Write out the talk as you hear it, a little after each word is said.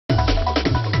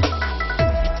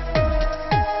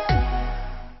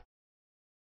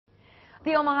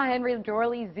The Omaha Henry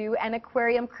Dorley Zoo and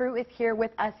Aquarium crew is here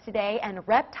with us today, and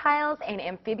reptiles and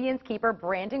amphibians keeper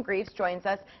Brandon Greaves joins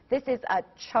us. This is a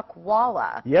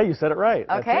chuckwalla. Yeah, you said it right.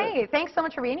 Okay, thanks so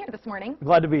much for being here this morning.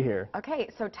 Glad to be here. Okay,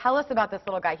 so tell us about this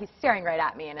little guy. He's staring right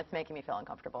at me, and it's making me feel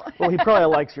uncomfortable. Well, he probably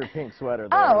likes your pink sweater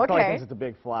there. Oh, He probably okay. thinks it's a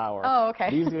big flower. Oh, okay.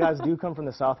 These guys do come from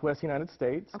the southwest United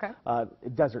States. Okay.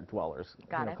 Desert dwellers.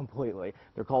 Got it. Completely.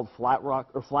 They're called flat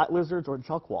lizards or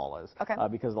chuckwallas. Okay.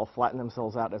 Because they'll flatten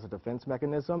themselves out as a defense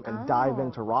mechanism and dive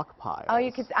into rock piles. Oh,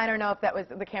 you could, I don't know if that was,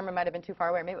 the camera might have been too far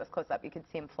away. Maybe it was close up. You could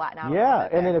see him flatten out. Yeah,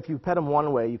 and then if you pet them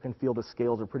one way, you can feel the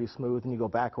scales are pretty smooth, and you go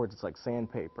backwards, it's like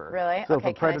sandpaper. Really? So Okay,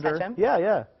 if a predator, can I touch him?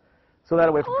 Yeah. So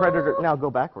that way, if a predator, now go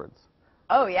backwards.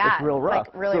 Oh, yeah. It's real rough.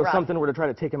 Like really so rough. if something were to try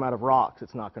to take him out of rocks,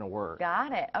 it's not going to work.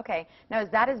 Got it. Okay. Now, is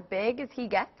that as big as he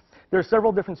gets? There are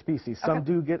several different species. Some Okay.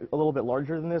 do get a little bit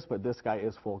larger than this, but this guy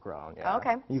is full grown. Yeah.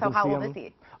 Okay. You So can how see old him, is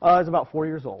he? He's about 4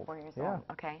 years old. 4 years Yeah. old.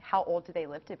 Okay. How old do they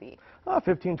live to be?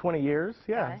 15, 20 years.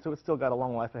 Yeah. Okay. So it's still got a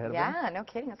long life ahead of him. Yeah, no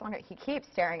kidding. It's longer. He keeps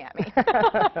staring at me.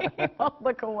 He won't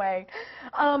look away.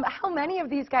 How many of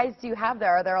these guys do you have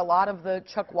there? Are there a lot of the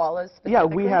chuckwallas? Yeah,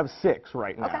 we have 6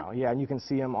 right now. Okay. Yeah, and you can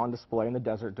see them on display in the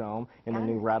Desert Dome in the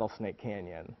new Rattlesnake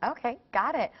Canyon. Okay,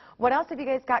 got it. What else have you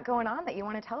guys got going on that you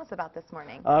want to tell us about this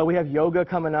morning? We have yoga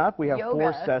coming up. We have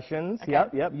Yoga. 4 sessions. Okay.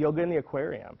 Yep, yoga in the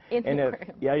aquarium. In the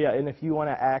aquarium. Yeah, and if you want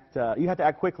to act, you have to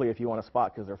act quickly if you want a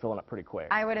spot because they're filling up pretty quick.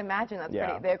 I would imagine that's Yeah.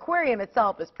 pretty. The aquarium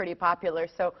itself is pretty popular.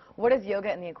 So what does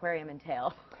yoga in the aquarium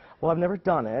entail? Well, I've never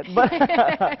done it,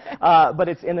 but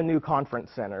it's in the new conference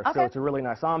center, so Okay. it's a really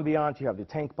nice ambiance. You have the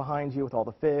tank behind you with all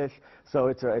the fish, so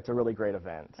it's a really great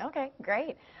event. Okay,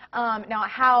 great. Now,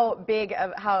 how big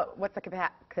of what's the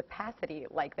capacity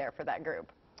like there for that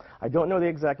group? I don't know the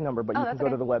exact number, but you can that's go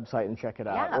okay. to the website and check it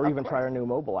out, Yeah, or of even try course. our new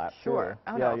mobile app. Sure. Too.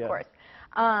 Oh, yeah, no, of course.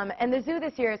 And the zoo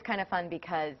this year is kind of fun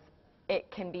because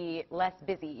it can be less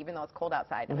busy, even though it's cold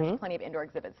outside, and there's plenty of indoor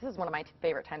exhibits. This is one of my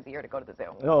favorite times of year to go to the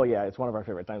zoo. Oh yeah, it's one of our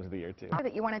favorite times of the year too.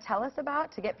 That you want to tell us about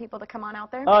to get people to come on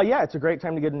out there? Yeah, it's a great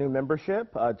time to get a new membership.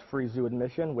 It's free zoo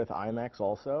admission with IMAX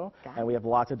also, Got and we have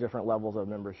lots of different levels of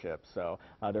membership. So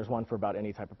there's one for about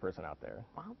any type of person out there.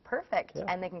 Well, perfect. Yeah.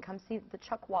 And they can come see the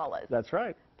chuckwallas. That's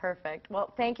right. Perfect.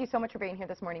 Well, thank you so much for being here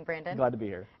this morning, Brandon. Glad to be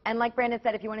here. And like Brandon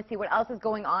said, if you want to see what else is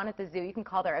going on at the zoo, you can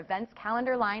call their events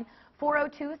calendar line,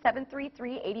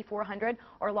 402-733-8400,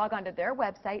 or log on to their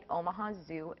website,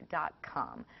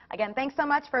 omahazoo.com. Again, thanks so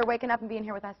much for waking up and being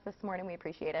here with us this morning. We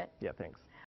appreciate it. Yeah, thanks.